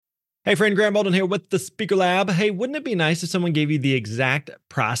Hey friend, Graham Baldwin here with the Speaker Lab. Hey, wouldn't it be nice if someone gave you the exact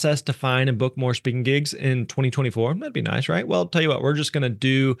process to find and book more speaking gigs in 2024? That'd be nice, right? Well, I'll tell you what, we're just going to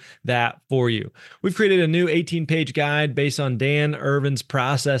do that for you. We've created a new 18-page guide based on Dan Irvin's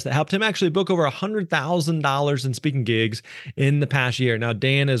process that helped him actually book over $100,000 in speaking gigs in the past year. Now,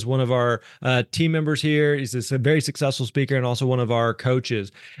 Dan is one of our team members here. He's a very successful speaker and also one of our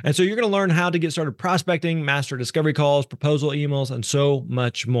coaches. And so you're going to learn how to get started prospecting, master discovery calls, proposal emails, and so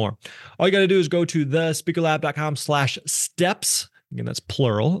much more. All you got to do is go to thespeakerlab.com/steps. Again, that's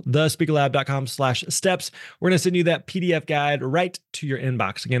plural, thespeakerlab.com/steps. We're going to send you that PDF guide right to your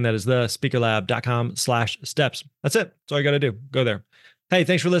inbox. Again, that is thespeakerlab.com/steps. That's it. That's all you got to do. Go there. Hey,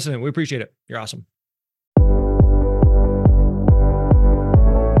 thanks for listening. We appreciate it. You're awesome.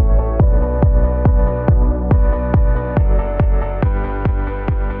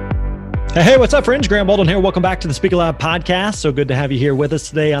 Hey, what's up, friends? Graham Baldwin here. Welcome back to the Speaker Lab podcast. So good to have you here with us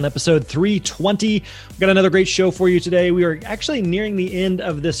today on episode 320. We've got another great show for you today. We are actually nearing the end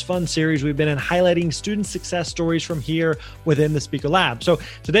of this fun series we've been in, highlighting student success stories from here within the Speaker Lab. So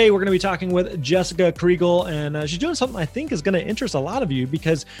today we're going to be talking with Jessica Kriegel, and she's doing something I think is going to interest a lot of you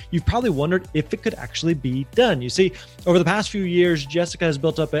because you've probably wondered if it could actually be done. You see, over the past few years, Jessica has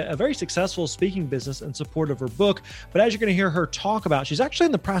built up a very successful speaking business in support of her book. But as you're going to hear her talk about, she's actually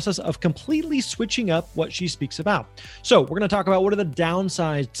in the process of completely switching up what she speaks about. So we're going to talk about what are the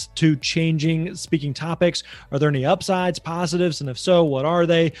downsides to changing speaking topics. Are there any upsides, positives? And if so, what are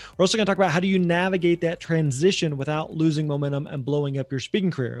they? We're also going to talk about how do you navigate that transition without losing momentum and blowing up your speaking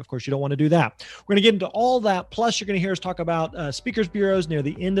career. Of course, you don't want to do that. We're going to get into all that. Plus, you're going to hear us talk about speakers bureaus near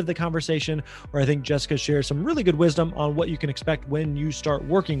the end of the conversation, where I think Jessica shares some really good wisdom on what you can expect when you start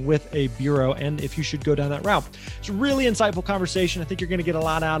working with a bureau and if you should go down that route. It's a really insightful conversation. I think you're going to get a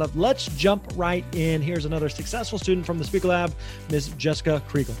lot out of. Let's jump right in. Here's another successful student from the Speaker Lab, Ms. Jessica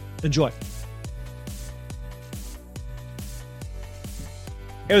Kriegel. Enjoy.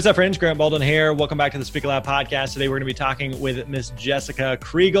 Hey, what's up, friends? Graham Baldwin here. Welcome back to the Speaker Lab podcast. Today, we're going to be talking with Ms. Jessica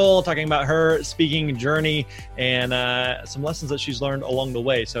Kriegel, talking about her speaking journey and some lessons that she's learned along the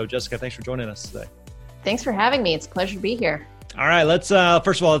way. So, Jessica, thanks for joining us today. Thanks for having me. It's a pleasure to be here. All right, let's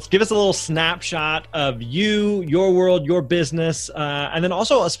first of all, let's give us a little snapshot of you, your world, your business, and then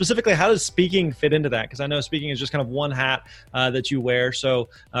also specifically, how does speaking fit into that? Because I know speaking is just kind of one hat that you wear. So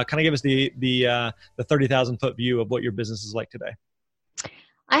kind of give us the 30,000-foot view of what your business is like today.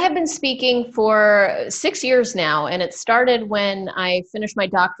 I have been speaking for 6 years now, and it started when I finished my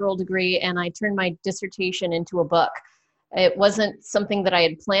doctoral degree and I turned my dissertation into a book. It wasn't something that I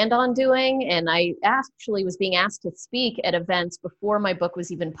had planned on doing, and I actually was being asked to speak at events before my book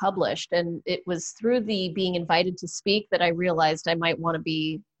was even published. And it was through the being invited to speak that I realized I might want to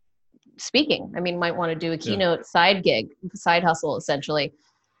be speaking. I mean, might want to do a keynote side gig, side hustle, essentially.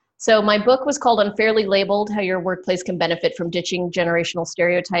 So my book was called Unfairly Labeled: How Your Workplace Can Benefit from Ditching Generational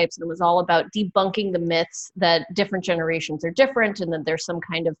Stereotypes. And it was all about debunking the myths that different generations are different and that there's some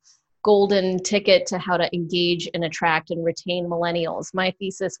kind of golden ticket to how to engage and attract and retain millennials. My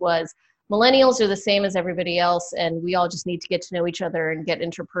thesis was millennials are the same as everybody else, and we all just need to get to know each other and get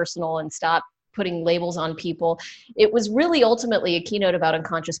interpersonal and stop putting labels on people. It was really ultimately a keynote about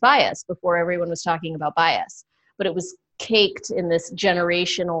unconscious bias before everyone was talking about bias, but it was caked in this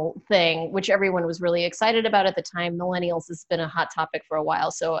generational thing, which everyone was really excited about at the time. Millennials has been a hot topic for a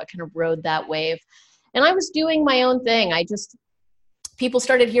while, so I kind of rode that wave. And I was doing my own thing. People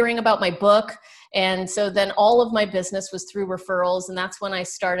started hearing about my book. And so then all of my business was through referrals. And that's when I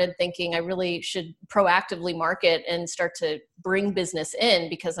started thinking I really should proactively market and start to bring business in,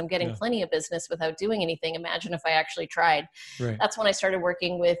 because I'm getting plenty of business without doing anything. Imagine if I actually tried. Right. That's when I started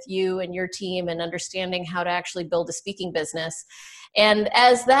working with you and your team and understanding how to actually build a speaking business. And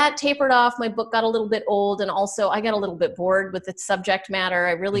as that tapered off, my book got a little bit old. And also I got a little bit bored with its subject matter.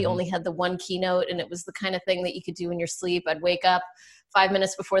 I really only had the one keynote, and it was the kind of thing that you could do in your sleep. I'd wake up 5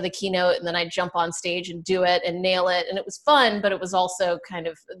 minutes before the keynote, and then I'd jump on stage and do it and nail it. And it was fun, but it was also kind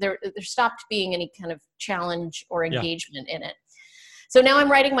of, there stopped being any kind of challenge or engagement in it. So now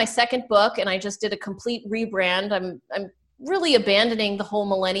I'm writing my second book, and I just did a complete rebrand. I'm really abandoning the whole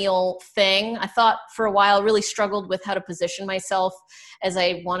millennial thing. I thought for a while, really struggled with how to position myself as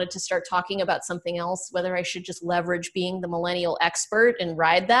I wanted to start talking about something else, whether I should just leverage being the millennial expert and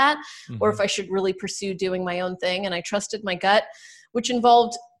ride that, or if I should really pursue doing my own thing. And I trusted my gut, which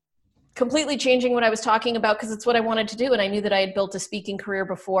involved completely changing what I was talking about, because it's what I wanted to do. And I knew that I had built a speaking career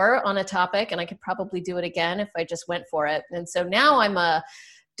before on a topic, and I could probably do it again if I just went for it. And so now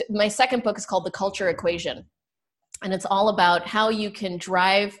my second book is called The Culture Equation. And it's all about how you can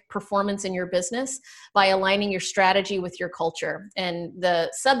drive performance in your business by aligning your strategy with your culture. And the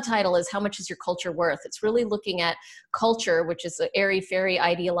subtitle is, how much is your culture worth? It's really looking at culture, which is an airy-fairy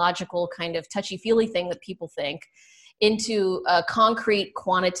ideological kind of touchy-feely thing that people think, into a concrete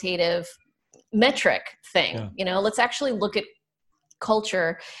quantitative metric thing. Yeah. Let's actually look at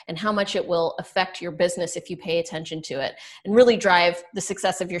culture and how much it will affect your business if you pay attention to it, and really drive the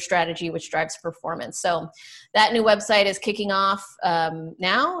success of your strategy, which drives performance. So that new website is kicking off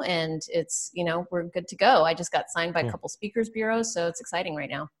now, and it's, we're good to go. I just got signed by a couple speakers bureaus, so it's exciting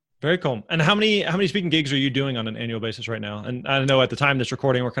right now. Very cool. And how many speaking gigs are you doing on an annual basis right now? And I know at the time this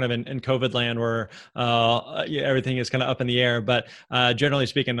recording, we're kind of in COVID land where everything is kind of up in the air, but generally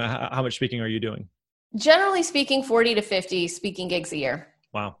speaking, how much speaking are you doing? Generally speaking, 40 to 50 speaking gigs a year.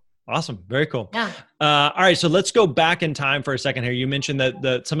 Wow. Awesome. Very cool. Yeah. All right. So let's go back in time for a second here. You mentioned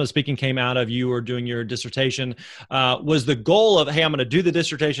that some of the speaking came out of you were doing your dissertation. Was the goal of, hey, I'm going to do the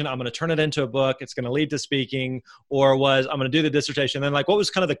dissertation, I'm going to turn it into a book, it's going to lead to speaking, or was I'm going to do the dissertation? Then what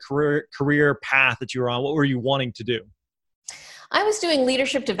was kind of the career path that you were on? What were you wanting to do? I was doing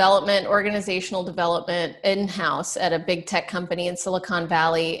leadership development, organizational development in-house at a big tech company in Silicon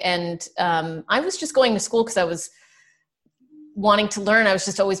Valley. And I was just going to school because I was wanting to learn. I was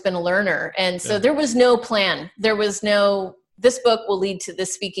just always been a learner. And so there was no plan. There was no, this book will lead to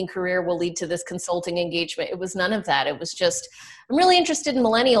this speaking career, will lead to this consulting engagement. It was none of that. It was just, I'm really interested in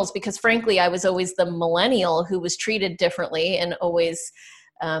millennials because frankly, I was always the millennial who was treated differently and always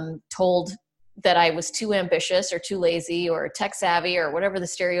told that I was too ambitious or too lazy or tech savvy or whatever the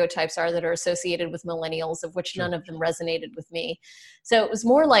stereotypes are that are associated with millennials, of which none of them resonated with me. So it was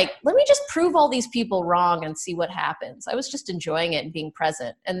more like, let me just prove all these people wrong and see what happens. I was just enjoying it and being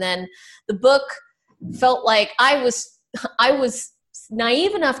present. And then the book felt like I was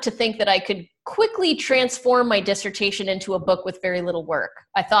naive enough to think that I could quickly transform my dissertation into a book with very little work.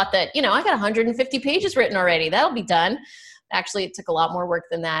 I thought that, I got 150 pages written already. That'll be done. Actually, it took a lot more work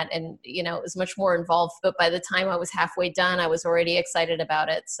than that. And, it was much more involved. But by the time I was halfway done, I was already excited about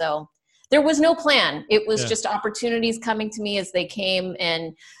it. So there was no plan. It was just opportunities coming to me as they came,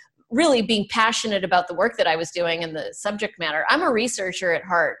 and really being passionate about the work that I was doing and the subject matter. I'm a researcher at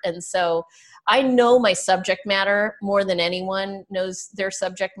heart. And so I know my subject matter more than anyone knows their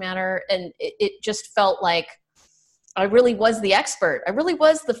subject matter. And it just felt like I really was the expert. I really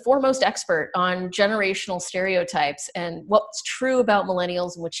was the foremost expert on generational stereotypes and what's true about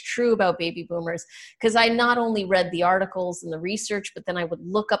millennials and what's true about baby boomers. Because I not only read the articles and the research, but then I would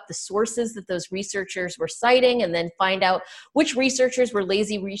look up the sources that those researchers were citing and then find out which researchers were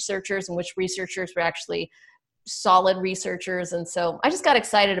lazy researchers and which researchers were actually solid researchers. And so I just got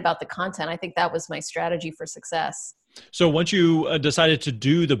excited about the content. I think that was my strategy for success. So once you decided to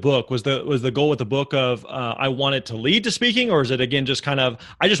do the book, was the goal with the book of I want it to lead to speaking, or is it again just kind of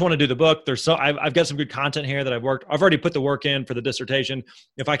I just want to do the book? I've got some good content here that I've already put the work in for the dissertation.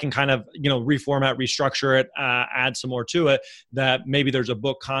 If I can kind of reformat, restructure it, add some more to it, that maybe there's a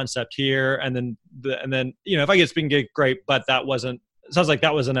book concept here, and then if I get speaking gig, great. But it sounds like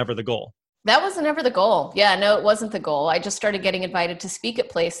that wasn't ever the goal. That wasn't ever the goal. Yeah, no, it wasn't the goal. I just started getting invited to speak at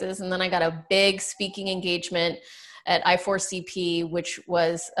places, and then I got a big speaking engagement at I4CP, which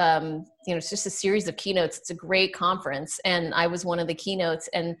was, it's just a series of keynotes. It's a great conference. And I was one of the keynotes,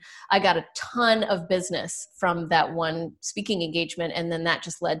 and I got a ton of business from that one speaking engagement. And then that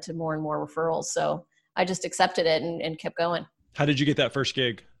just led to more and more referrals. So I just accepted it and kept going. How did you get that first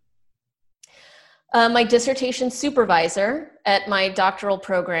gig? My dissertation supervisor at my doctoral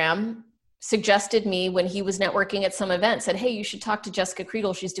program suggested me when he was networking at some event, said, hey, you should talk to Jessica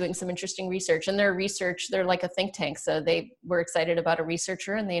Kriegel. She's doing some interesting research. And they're like a think tank. So they were excited about a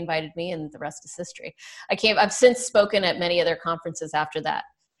researcher and they invited me, and the rest is history. I've since spoken at many other conferences after that.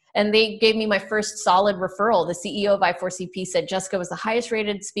 And they gave me my first solid referral. The CEO of I4CP said Jessica was the highest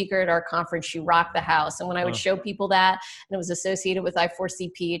rated speaker at our conference. She rocked the house. And when I would show people that and it was associated with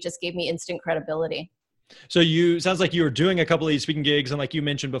I4CP, it just gave me instant credibility. So sounds like you were doing a couple of these speaking gigs, and like you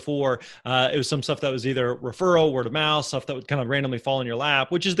mentioned before, it was some stuff that was either referral, word of mouth, stuff that would kind of randomly fall in your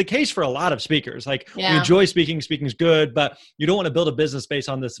lap, which is the case for a lot of speakers. Like you enjoy speaking's good, but you don't want to build a business based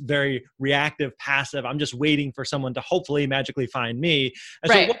on this very reactive, passive, I'm just waiting for someone to hopefully magically find me.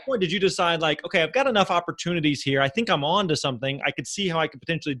 And so at what point did you decide like, okay, I've got enough opportunities here. I think I'm on to something. I could see how I could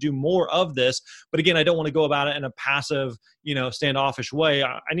potentially do more of this. But again, I don't want to go about it in a passive, standoffish way.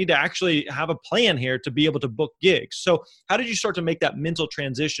 I need to actually have a plan here to be able to book gigs. So how did you start to make that mental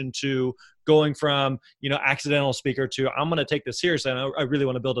transition to going from, accidental speaker to I'm going to take this seriously and I really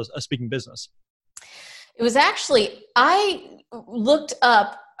want to build a speaking business? It was actually, I looked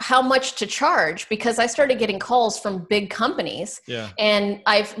up how much to charge, because I started getting calls from big companies. Yeah. And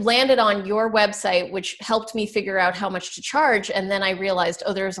I've landed on your website, which helped me figure out how much to charge. And then I realized,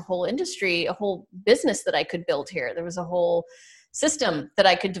 oh, there's a whole industry, a whole business that I could build here. There was a whole system that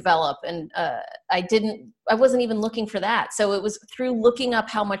I could develop. And I wasn't even looking for that. So it was through looking up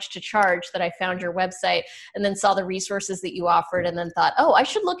how much to charge that I found your website, and then saw the resources that you offered, and then thought, oh, I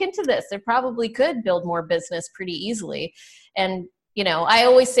should look into this. They probably could build more business pretty easily. And I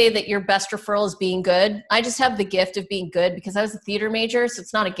always say that your best referral is being good. I just have the gift of being good because I was a theater major, so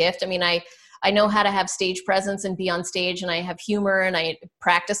it's not a gift. I mean, I know how to have stage presence and be on stage, and I have humor, and I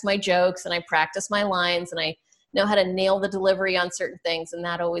practice my jokes, and I practice my lines, and I know how to nail the delivery on certain things, and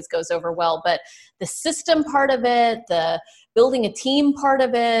that always goes over well. But the system part of it, the building a team part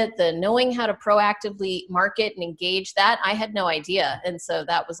of it, the knowing how to proactively market and engage, that I had no idea. And so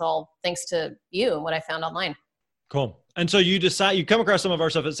that was all thanks to you and what I found online. Cool. And so you come across some of our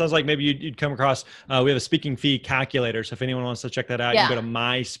stuff. It sounds like maybe you'd come across, we have a speaking fee calculator. So if anyone wants to check that out, you can go to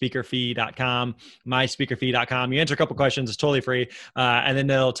myspeakerfee.com. You answer a couple questions. It's totally free. And then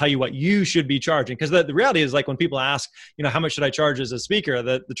they'll tell you what you should be charging. Because the reality is, like, when people ask, how much should I charge as a speaker?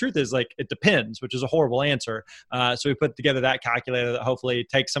 The truth is, like, it depends, which is a horrible answer. So we put together that calculator that hopefully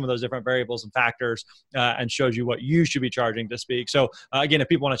takes some of those different variables and factors and shows you what you should be charging to speak. So again, if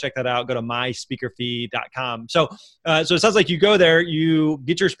people want to check that out, go to myspeakerfee.com. So it sounds like you go there, you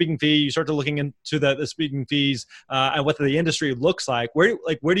get your speaking fee, you start to looking into the speaking fees and what the industry looks like. Where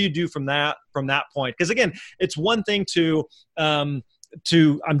do you do from that point? Because again, it's one thing to I'm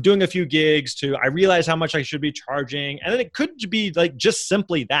doing a few gigs, to I realize how much I should be charging, and then it could be like just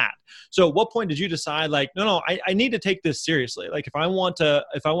simply that. So at what point did you decide, like, no, I need to take this seriously? Like, if I want to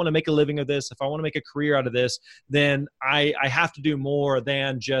make a living of this, if I want to make a career out of this, then I have to do more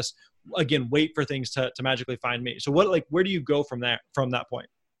than just, again, wait for things to magically find me. So where do you go from that point?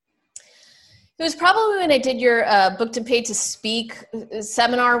 It was probably when I did your booked and paid to speak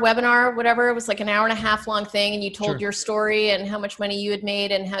seminar, webinar, whatever. It was like an 1.5 hour long thing. And you told your story and how much money you had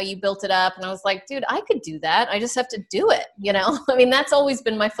made and how you built it up. And I was like, dude, I could do that. I just have to do it. I mean, that's always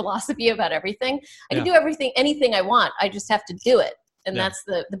been my philosophy about everything. I can do anything I want. I just have to do it. And that's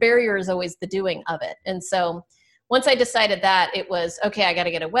the barrier is always the doing of it. And so once I decided that, it was, okay, I got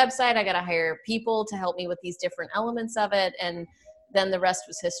to get a website. I got to hire people to help me with these different elements of it. And then the rest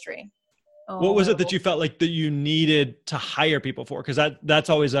was history. What was it that you felt like that you needed to hire people for? Because that's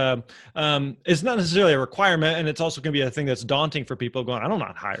always it's not necessarily a requirement, and it's also going to be a thing that's daunting for people going, I don't know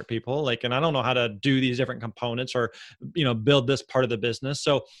how to hire people, and I don't know how to do these different components or build this part of the business.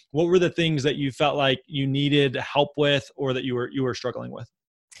 So what were the things that you felt like you needed help with, or that you were struggling with?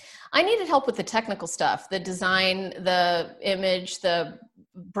 I needed help with the technical stuff, the design, the image, the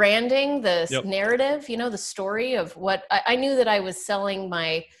branding, the narrative, the story of what I knew that I was selling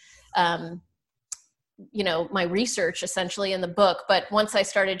my my research essentially in the book. But once I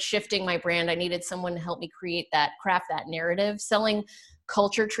started shifting my brand, I needed someone to help me craft that narrative. Selling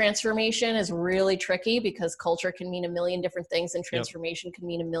culture transformation is really tricky because culture can mean a million different things and transformation can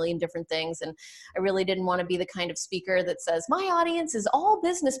mean a million different things. And I really didn't want to be the kind of speaker that says, my audience is all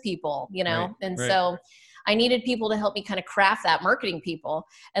business people, So I needed people to help me kind of craft that, marketing people.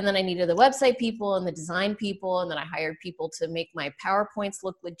 And then I needed the website people and the design people. And then I hired people to make my PowerPoints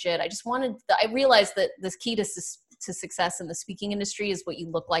look legit. I realized that this key to success in the speaking industry is what you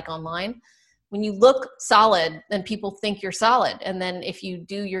look like online. When you look solid, then people think you're solid. And then if you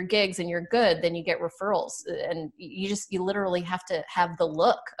do your gigs and you're good, then you get referrals. And you literally have to have the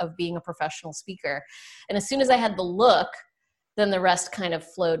look of being a professional speaker. And as soon as I had the look, then the rest kind of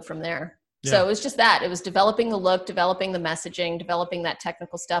flowed from there. Yeah. So it was just that. It was developing the look, developing the messaging, developing that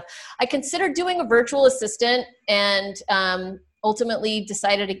technical stuff. I considered doing a virtual assistant and ultimately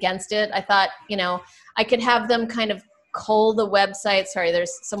decided against it. I thought, I could have them kind of cull the website. Sorry,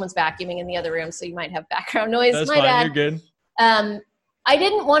 there's someone's vacuuming in the other room, so you might have background noise. That's My fine. bad. You're good. I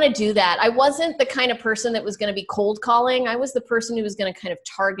didn't want to do that. I wasn't the kind of person that was going to be cold calling. I was the person who was going to kind of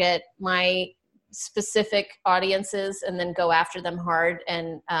target my specific audiences and then go after them hard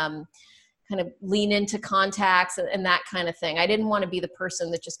and kind of lean into contacts and that kind of thing. I didn't want to be the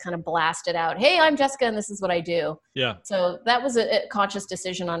person that just kind of blasted out, hey, I'm Jessica and this is what I do. Yeah. So that was a conscious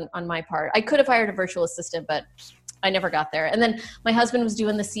decision on my part. I could have hired a virtual assistant, but I never got there. And then my husband was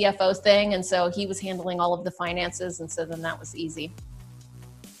doing the CFO thing. And so he was handling all of the finances. And so then that was easy.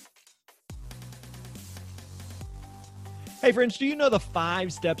 Hey friends, do you know the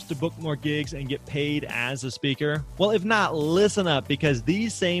 5 steps to book more gigs and get paid as a speaker? Well, if not, listen up, because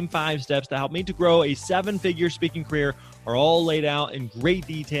these same 5 steps that helped me to grow a 7-figure speaking career are all laid out in great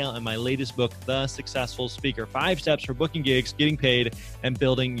detail in my latest book, The Successful Speaker. 5 steps for booking gigs, getting paid, and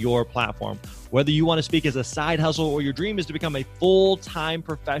building your platform. Whether you want to speak as a side hustle or your dream is to become a full-time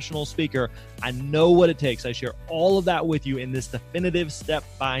professional speaker, I know what it takes. I share all of that with you in this definitive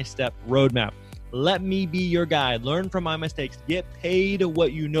step-by-step roadmap. Let me be your guide. Learn from my mistakes. Get paid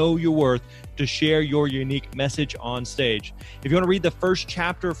what you know you're worth to share your unique message on stage. If you want to read the first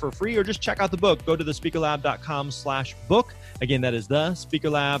chapter for free or just check out the book, go to thespeakerlab.com/book. Again, that is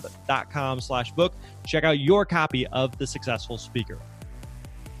thespeakerlab.com/book. Check out your copy of The Successful Speaker.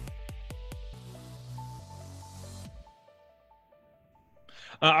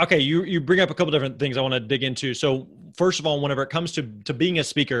 Okay, you bring up a couple different things I want to dig into. So first of all, whenever it comes to being a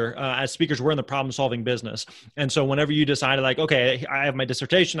speaker, as speakers, we're in the problem-solving business. And so whenever you decided like, okay, I have my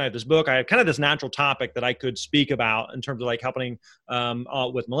dissertation, I have this book, I have kind of this natural topic that I could speak about in terms of like helping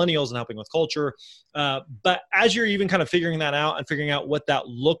with millennials and helping with culture. But as you're even kind of figuring that out and figuring out what that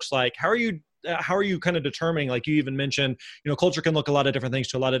looks like, how are you kind of determining, like you even mentioned, culture can look a lot of different things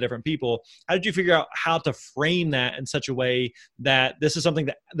to a lot of different people. How did you figure out how to frame that in such a way that this is something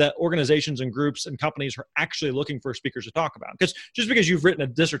that organizations and groups and companies are actually looking for speakers to talk about? Because just because you've written a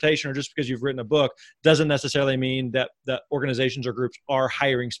dissertation or just because you've written a book doesn't necessarily mean that organizations or groups are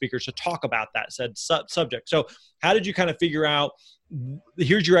hiring speakers to talk about that said subject. So how did you kind of figure out,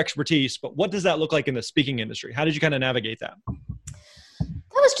 here's your expertise, but what does that look like in the speaking industry? How did you kind of navigate that?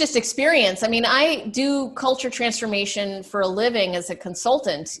 That was just experience. I mean, I do culture transformation for a living as a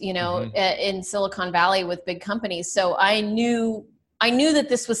consultant, in Silicon Valley with big companies. So I knew that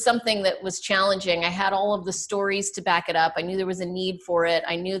this was something that was challenging. I had all of the stories to back it up. I knew there was a need for it.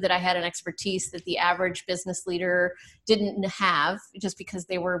 I knew that I had an expertise that the average business leader didn't have just because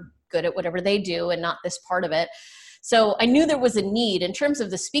they were good at whatever they do and not this part of it. So I knew there was a need. In terms of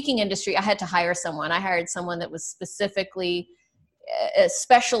the speaking industry, I had to hire someone. I hired someone that was specifically a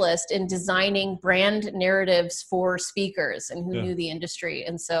specialist in designing brand narratives for speakers and who knew the industry.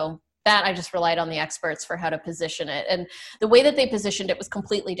 And so that I just relied on the experts for how to position it. And the way that they positioned it was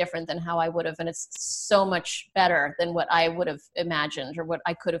completely different than how I would have. And it's so much better than what I would have imagined or what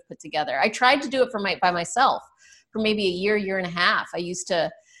I could have put together. I tried to do it by myself for maybe a year and a half. I used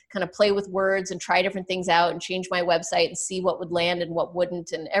to kind of play with words and try different things out and change my website and see what would land and what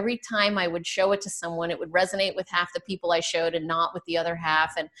wouldn't. And every time I would show it to someone, it would resonate with half the people I showed and not with the other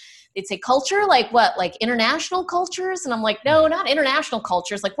half. And they'd say, culture? Like what? Like international cultures? And I'm like, no, not international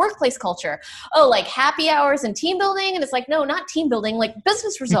cultures, like workplace culture. Oh, like happy hours and team building? And it's like, no, not team building, like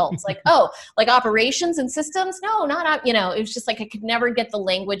business results. Like, oh, like operations and systems? No, not, it was just like I could never get the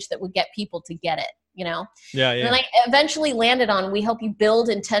language that would get people to get it. Yeah. And then I eventually landed on, we help you build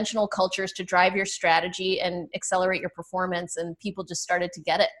intentional cultures to drive your strategy and accelerate your performance. And people just started to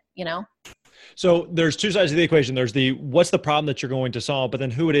get it, So there's 2 sides of the equation. There's what's the problem that you're going to solve, but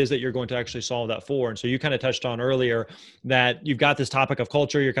then who it is that you're going to actually solve that for. And so you kind of touched on earlier that you've got this topic of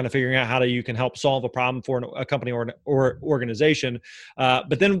culture. You're kind of figuring out how you can help solve a problem for a company or organization.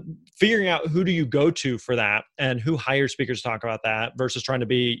 But then figuring out who do you go to for that and who hires speakers to talk about that versus trying to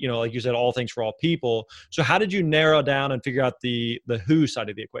be, like you said, all things for all people. So how did you narrow down and figure out the who side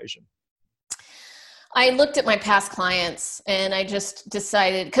of the equation? I looked at my past clients and I just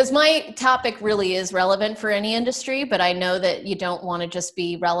decided, because my topic really is relevant for any industry, but I know that you don't want to just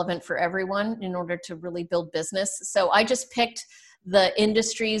be relevant for everyone in order to really build business. So I just picked the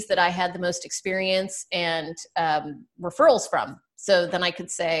industries that I had the most experience and referrals from. So then I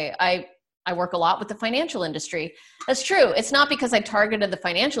could say, I work a lot with the financial industry. That's true. It's not because I targeted the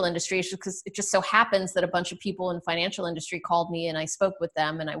financial industry. It's because it just so happens that a bunch of people in the financial industry called me and I spoke with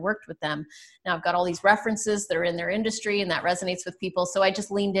them and I worked with them. Now I've got all these references that are in their industry and that resonates with people. So I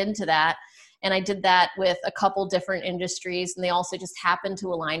just leaned into that. And I did that with a couple different industries. And they also just happened to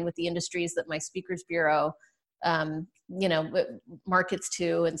align with the industries that my speakers bureau markets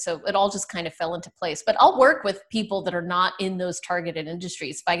to. And so it all just kind of fell into place. But I'll work with people that are not in those targeted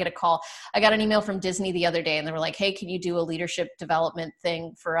industries. If I get a call, I got an email from Disney the other day and they were like, hey, can you do a leadership development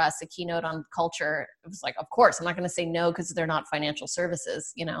thing for us, a keynote on culture? It was like, of course, I'm not going to say no because they're not financial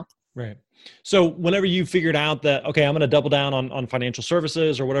services, Right. So whenever you figured out that, okay, I'm going to double down on financial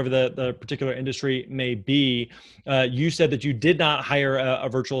services or whatever the particular industry may be, you said that you did not hire a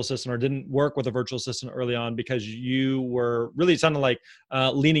virtual assistant or didn't work with a virtual assistant early on because you were really, it sounded like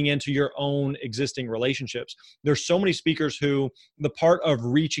leaning into your own existing relationships. There's so many speakers who the part of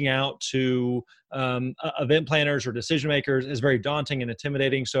reaching out to event planners or decision makers is very daunting and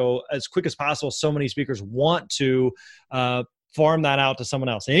intimidating. So as quick as possible, so many speakers want to farm that out to someone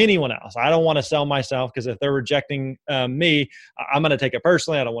else, anyone else. I don't want to sell myself because if they're rejecting me, I'm going to take it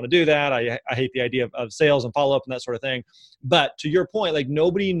personally. I don't want to do that. I hate the idea of sales and follow up and that sort of thing. But to your point, like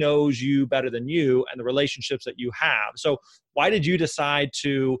nobody knows you better than you and the relationships that you have. So why did you decide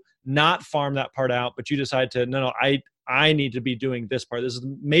to not farm that part out, but you decide to, no, I need to be doing this part. This is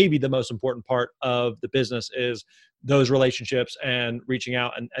maybe the most important part of the business is those relationships and reaching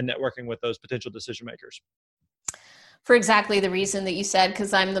out and networking with those potential decision makers. For exactly the reason that you said,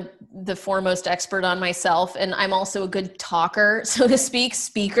 because I'm the foremost expert on myself, and I'm also a good talker, so to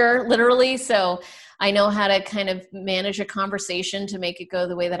speaker, literally. So I know how to kind of manage a conversation to make it go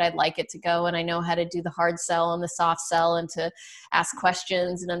the way that I'd like it to go. And I know how to do the hard sell and the soft sell and to ask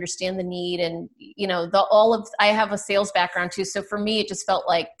questions and understand the need. And, I have a sales background too. So for me, it just felt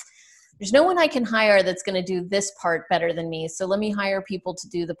like there's no one I can hire that's going to do this part better than me. So let me hire people to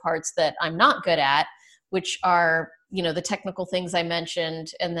do the parts that I'm not good at, which are, the technical things I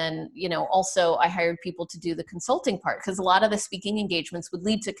mentioned. And then, also I hired people to do the consulting part because a lot of the speaking engagements would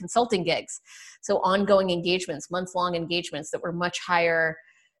lead to consulting gigs. So ongoing engagements, month-long engagements that were much higher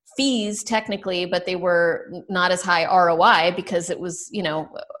fees technically, but they were not as high ROI because it was,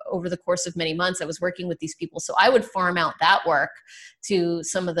 over the course of many months, I was working with these people. So I would farm out that work to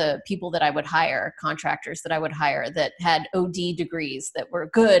some of the people that I would hire, contractors that I would hire that had OD degrees that were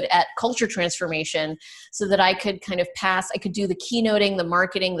good at culture transformation so that I could kind of I could do the keynoting, the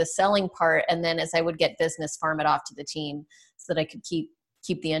marketing, the selling part. And then as I would get business, farm it off to the team so that I could keep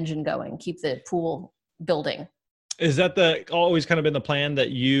the engine going, keep the pool building. Is that always kind of been the plan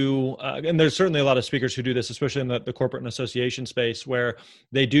that you, and there's certainly a lot of speakers who do this, especially in the corporate and association space where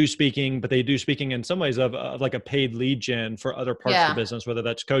they do speaking, but they do speaking in some ways of like a paid lead gen for other parts of the business, whether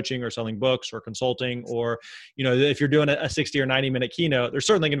that's coaching or selling books or consulting, or, if you're doing a 60 or 90 minute keynote, there's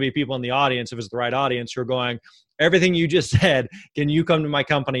certainly going to be people in the audience, if it's the right audience, who are going, everything you just said, can you come to my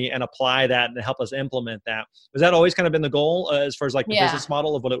company and apply that and help us implement that? Has that always kind of been the goal as far as like the business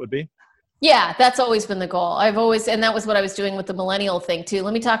model of what it would be? Yeah, that's always been the goal. And that was what I was doing with the millennial thing too.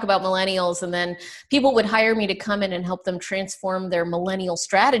 Let me talk about millennials. And then people would hire me to come in and help them transform their millennial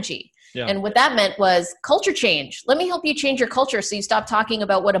strategy. Yeah. And what that meant was culture change. Let me help you change your culture so you stop talking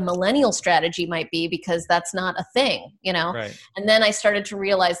about what a millennial strategy might be, because that's not a thing, Right. And then I started to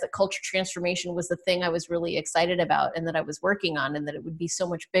realize that culture transformation was the thing I was really excited about and that I was working on, and that it would be so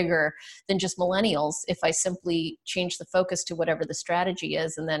much bigger than just millennials if I simply changed the focus to whatever the strategy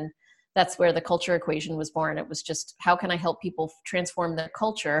is. And then that's where the culture equation was born. It was just, how can I help people transform their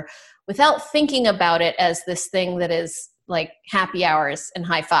culture without thinking about it as this thing that is like happy hours and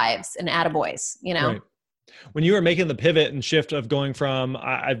high fives and attaboys, Right. When you were making the pivot and shift of going from,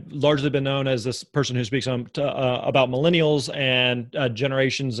 I've largely been known as this person who speaks about millennials and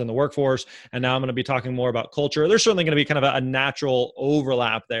generations in the workforce, and now I'm going to be talking more about culture. There's certainly going to be kind of a natural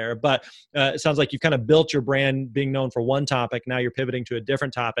overlap there, but it sounds like you've kind of built your brand being known for one topic. Now you're pivoting to a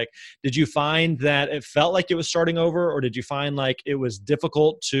different topic. Did you find that it felt like it was starting over, or did you find like it was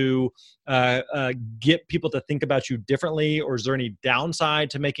difficult to get people to think about you differently, or is there any downside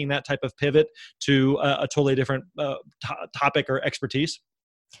to making that type of pivot to a totally different topic or expertise?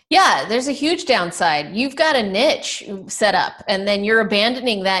 Yeah, there's a huge downside. You've got a niche set up, and then you're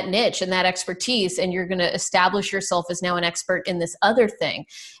abandoning that niche and that expertise, and you're going to establish yourself as now an expert in this other thing.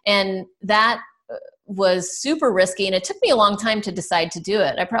 And that was super risky, and it took me a long time to decide to do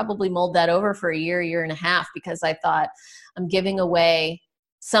it. I probably mulled that over for a year and a half, because I thought, I'm giving away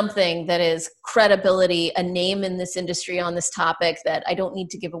something that is credibility, a name in this industry on this topic that I don't need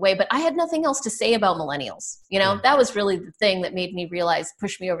to give away. But I had nothing else to say about millennials. That was really the thing that made me realize,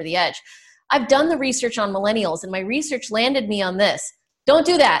 push me over the edge. I've done the research on millennials, and my research landed me on this. Don't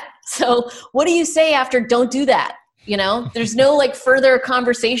do that. So what do you say after don't do that? There's no like further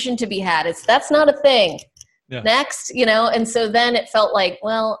conversation to be had. That's not a thing. Yeah. Next, and so then it felt like,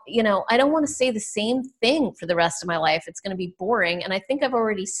 well, I don't want to say the same thing for the rest of my life. It's going to be boring. And I think I've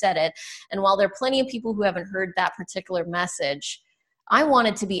already said it. And while there are plenty of people who haven't heard that particular message, I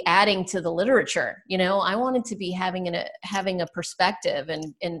wanted to be adding to the literature. I wanted to be having a perspective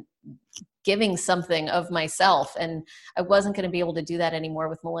and giving something of myself. And I wasn't going to be able to do that anymore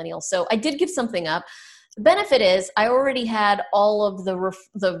with millennials. So I did give something up. The benefit is I already had all of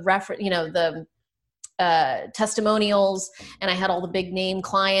testimonials, and I had all the big name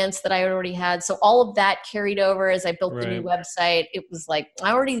clients that I already had. So all of that carried over as I built the new website. It was like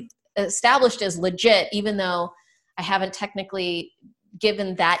I already established as legit, even though I haven't technically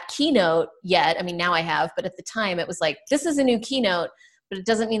given that keynote yet. I mean, now I have, but at the time it was like, this is a new keynote, but it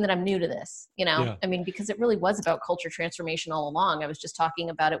doesn't mean that I'm new to this, I mean, because it really was about culture transformation all along. I was just talking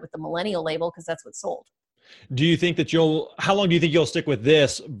about it with the millennial label because that's what sold. Do you think that how long do you think you'll stick with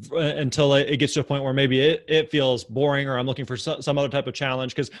this until it gets to a point where maybe it feels boring, or I'm looking for some other type of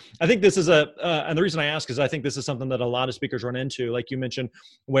challenge? Because I think this is and the reason I ask is I think this is something that a lot of speakers run into, like you mentioned,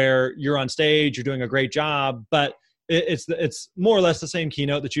 where you're on stage, you're doing a great job, but it's more or less the same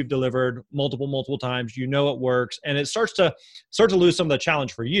keynote that you've delivered multiple times. It works, and it starts to lose some of the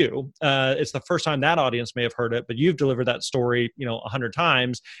challenge for you. It's the first time that audience may have heard it, but you've delivered that story 100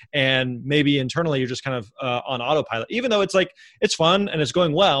 times, and maybe internally you're just kind of on autopilot, even though it's like it's fun and it's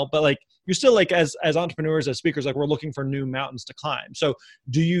going well, but like you're still like as entrepreneurs, as speakers, like we're looking for new mountains to climb. So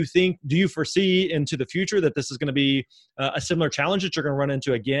do you foresee into the future that this is going to be a similar challenge that you're going to run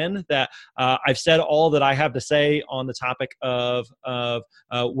into again, that I've said all that I have to say on the topic of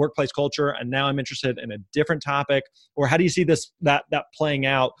workplace culture, and now I'm interested in a different topic? Or how do you see that playing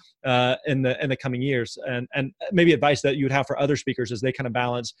out in the coming years, and maybe advice that you would have for other speakers as they kind of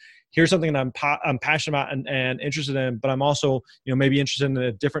balance, here's something that I'm passionate about and interested in, but I'm also maybe interested in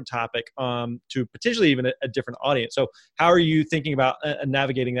a different topic to potentially even a different audience. So how are you thinking about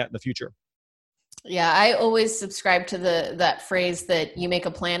navigating that in the future? Yeah, I always subscribe to that phrase that you make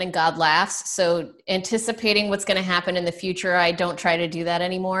a plan and God laughs. So anticipating what's going to happen in the future, I don't try to do that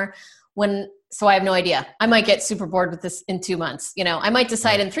anymore. So I have no idea. I might get super bored with this in 2 months. I might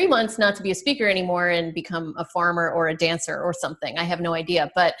decide in 3 months not to be a speaker anymore and become a farmer or a dancer or something. I have no idea.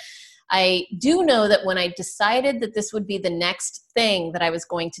 But I do know that when I decided that this would be the next thing that I was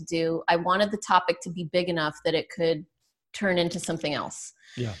going to do, I wanted the topic to be big enough that it could turn into something else.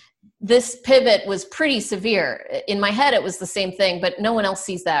 Yeah. This pivot was pretty severe. In my head, it was the same thing, but no one else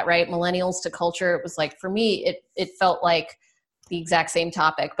sees that, right? Millennials to culture. It was like, for me, it felt like the exact same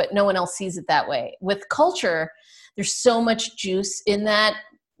topic, but no one else sees it that way. With culture, there's so much juice in that.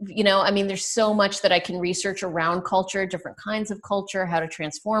 There's so much that I can research around culture, different kinds of culture, how to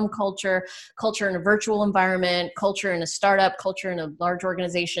transform culture in a virtual environment, culture in a startup, culture in a large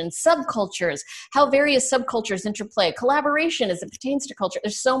organization, subcultures, how various subcultures interplay, collaboration as it pertains to culture.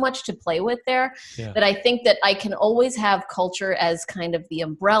 There's so much to play with there that I think that I can always have culture as kind of the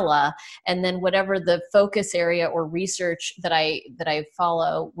umbrella, and then whatever the focus area or research that I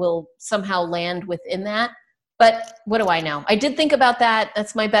follow will somehow land within that. But what do I know? I did think about that.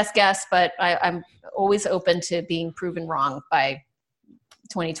 That's my best guess, but I'm always open to being proven wrong by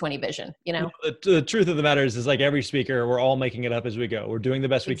 2020 vision, The truth of the matter is like every speaker, we're all making it up as we go. We're doing the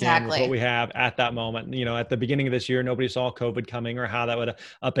best we can with what we have at that moment. At the beginning of this year, nobody saw COVID coming or how that would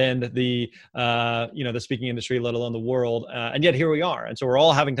upend the speaking industry, let alone the world. And yet here we are. And so we're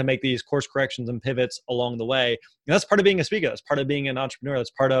all having to make these course corrections and pivots along the way. And that's part of being a speaker. That's part of being an entrepreneur. That's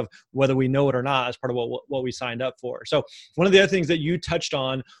part of whether we know it or not. That's part of what we signed up for. So one of the other things that you touched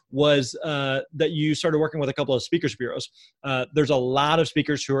on was that you started working with a couple of speakers bureaus. There's a lot of speakers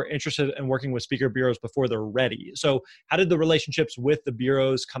who are interested in working with speaker bureaus before they're ready. So how did the relationships with the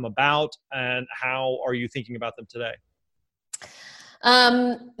bureaus come about, and how are you thinking about them today?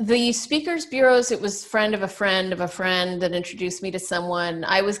 The speakers bureaus, it was friend of a friend of a friend that introduced me to someone.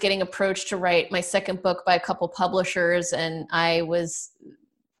 I was getting approached to write my second book by a couple publishers, and I was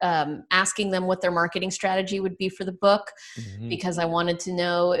asking them what their marketing strategy would be for the book, because I wanted to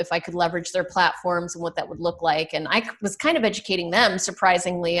know if I could leverage their platforms and what that would look like. And I was kind of educating them,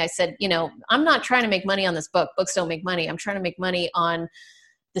 surprisingly. I said, I'm not trying to make money on this book. Books don't make money. I'm trying to make money on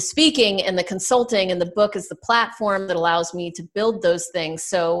the speaking and the consulting, and the book is the platform that allows me to build those things.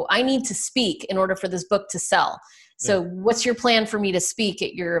 So I need to speak in order for this book to sell. So what's your plan for me to speak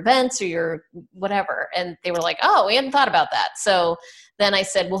at your events or your whatever? And they were like, oh, we hadn't thought about that. So then I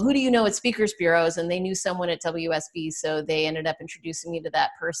said, well, who do you know at speakers bureaus? And they knew someone at WSB. So they ended up introducing me to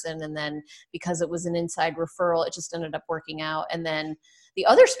that person. And then because it was an inside referral, it just ended up working out. And then the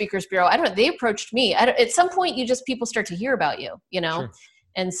other speakers bureau, I don't know, they approached me. At some point, people start to hear about you, Sure.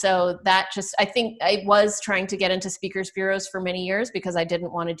 And so I think I was trying to get into speakers bureaus for many years because I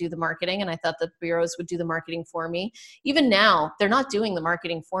didn't want to do the marketing, and I thought the bureaus would do the marketing for me. Even now, they're not doing the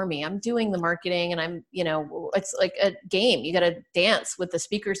marketing for me. I'm doing the marketing, and it's like a game. You got to dance with the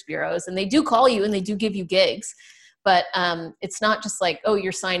speakers bureaus, and they do call you and they do give you gigs. But it's not just like, oh,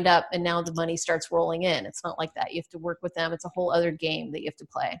 you're signed up and now the money starts rolling in. It's not like that. You have to work with them. It's a whole other game that you have to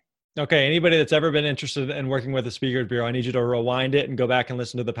play. Okay, anybody that's ever been interested in working with a speakers bureau, I need you to rewind it and go back and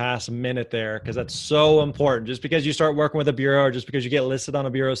listen to the past minute there, because that's so important. Just because you start working with a bureau or just because you get listed on a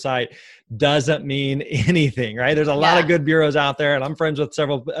bureau site doesn't mean anything, right? There's a lot of good bureaus out there, and I'm friends with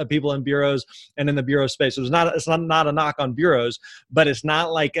several people in bureaus and in the bureau space. So it's not a knock on bureaus, but it's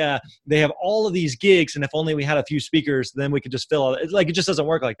not like they have all of these gigs, and if only we had a few speakers, then we could just fill it. Like, it just doesn't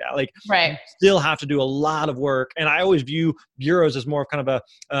work like that. Like, you still have to do a lot of work, and I always view bureaus as more of kind of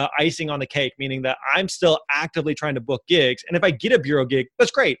a icing on the cake, meaning that I'm still actively trying to book gigs. And if I get a bureau gig, that's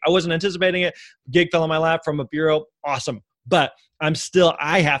great. I wasn't anticipating it. Gig fell in my lap from a bureau. Awesome. But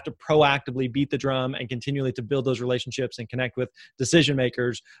I have to proactively beat the drum and continually to build those relationships and connect with decision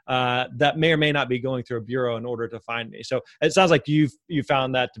makers that may or may not be going through a bureau in order to find me. So it sounds like you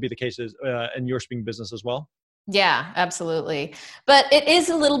found that to be the case in your speaking business as well. Yeah, absolutely. But it is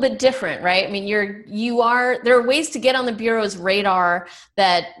a little bit different, right? I mean, there are ways to get on the bureau's radar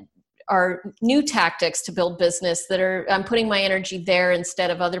that are new tactics to build business I'm putting my energy there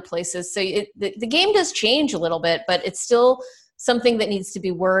instead of other places. So the game does change a little bit, but it's still something that needs to be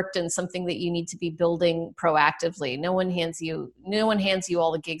worked and something that you need to be building proactively. No one hands you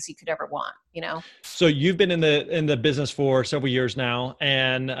all the gigs you could ever want, you know? So you've been in the business for several years now.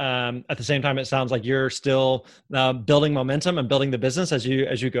 And at the same time, it sounds like you're still building momentum and building the business as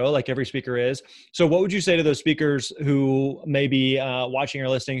you go, like every speaker is. So what would you say to those speakers who may be watching or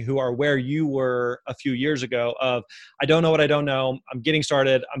listening, who are where you were a few years ago of, I don't know what I don't know. I'm getting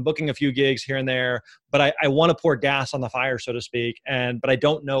started. I'm booking a few gigs here and there, but I want to pour gas on the fire, so to speak. But I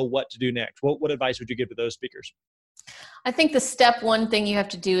don't know what to do next. What advice would you give to those speakers? I think the step one thing you have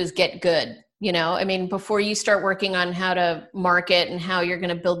to do is get good. You know, I mean, before you start working on how to market and how you're going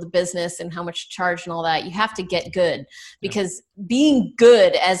to build the business and how much to charge and all that, you have to get good, because being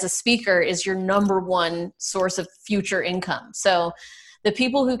good as a speaker is your number one source of future income. So the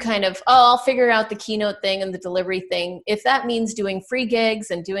people who kind of, I'll figure out the keynote thing and the delivery thing, if that means doing free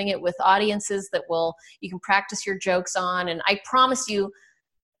gigs and doing it with audiences that you can practice your jokes on. And I promise you,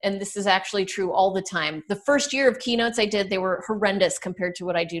 and this is actually true all the time, the first year of keynotes I did, they were horrendous compared to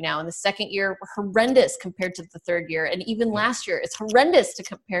what I do now. And the second year, horrendous compared to the third year. And even last year, it's horrendous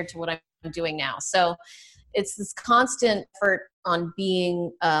compared to what I'm doing now. So it's this constant effort on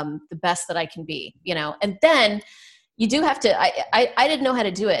being the best that I can be, you know. And then you do have to, I didn't know how to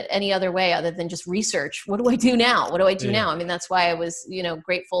do it any other way other than just research. What do I do now? What do I do now? I mean, that's why I was,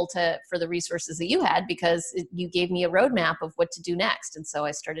 grateful for the resources that you had, because you gave me a roadmap of what to do next. And so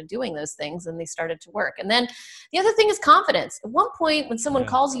I started doing those things and they started to work. And then the other thing is confidence. At one point when someone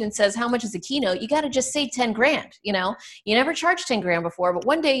calls you and says, how much is a keynote? You got to just say 10 grand, you never charged 10 grand before, but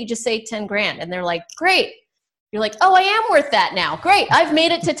one day you just say 10 grand and they're like, great. You're like, oh, I am worth that now. Great. I've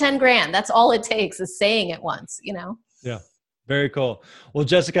made it to 10 grand. That's all it takes, is saying it once, Yeah. Very cool. Well,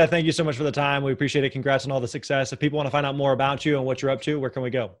 Jessica, thank you so much for the time. We appreciate it. Congrats on all the success. If people want to find out more about you and what you're up to, where can we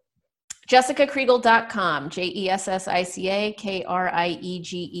go? JessicaKriegel.com,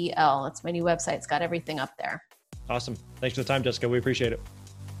 JessicaKriegel. That's my new website. It's got everything up there. Awesome. Thanks for the time, Jessica. We appreciate it.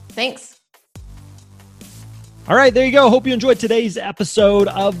 Thanks. All right, there you go. Hope you enjoyed today's episode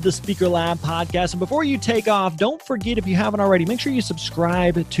of the Speaker Lab podcast. And before you take off, don't forget, if you haven't already, make sure you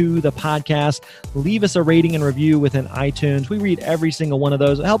subscribe to the podcast. Leave us a rating and review within iTunes. We read every single one of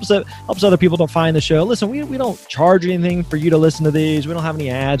those. It helps other people to find the show. Listen, we don't charge anything for you to listen to these. We don't have any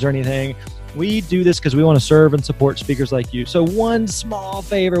ads or anything. We do this because we want to serve and support speakers like you. So one small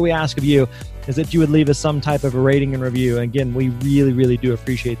favor we ask of you is that you would leave us some type of a rating and review. And again, we really, really do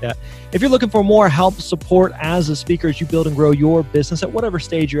appreciate that. If you're looking for more help, support as a speaker as you build and grow your business at whatever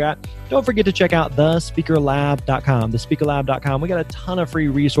stage you're at, don't forget to check out thespeakerlab.com, thespeakerlab.com. We got a ton of free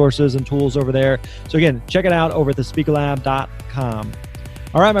resources and tools over there. So again, check it out over at thespeakerlab.com.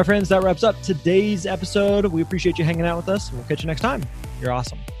 All right, my friends, that wraps up today's episode. We appreciate you hanging out with us, and we'll catch you next time. You're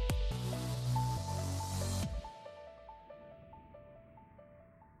awesome.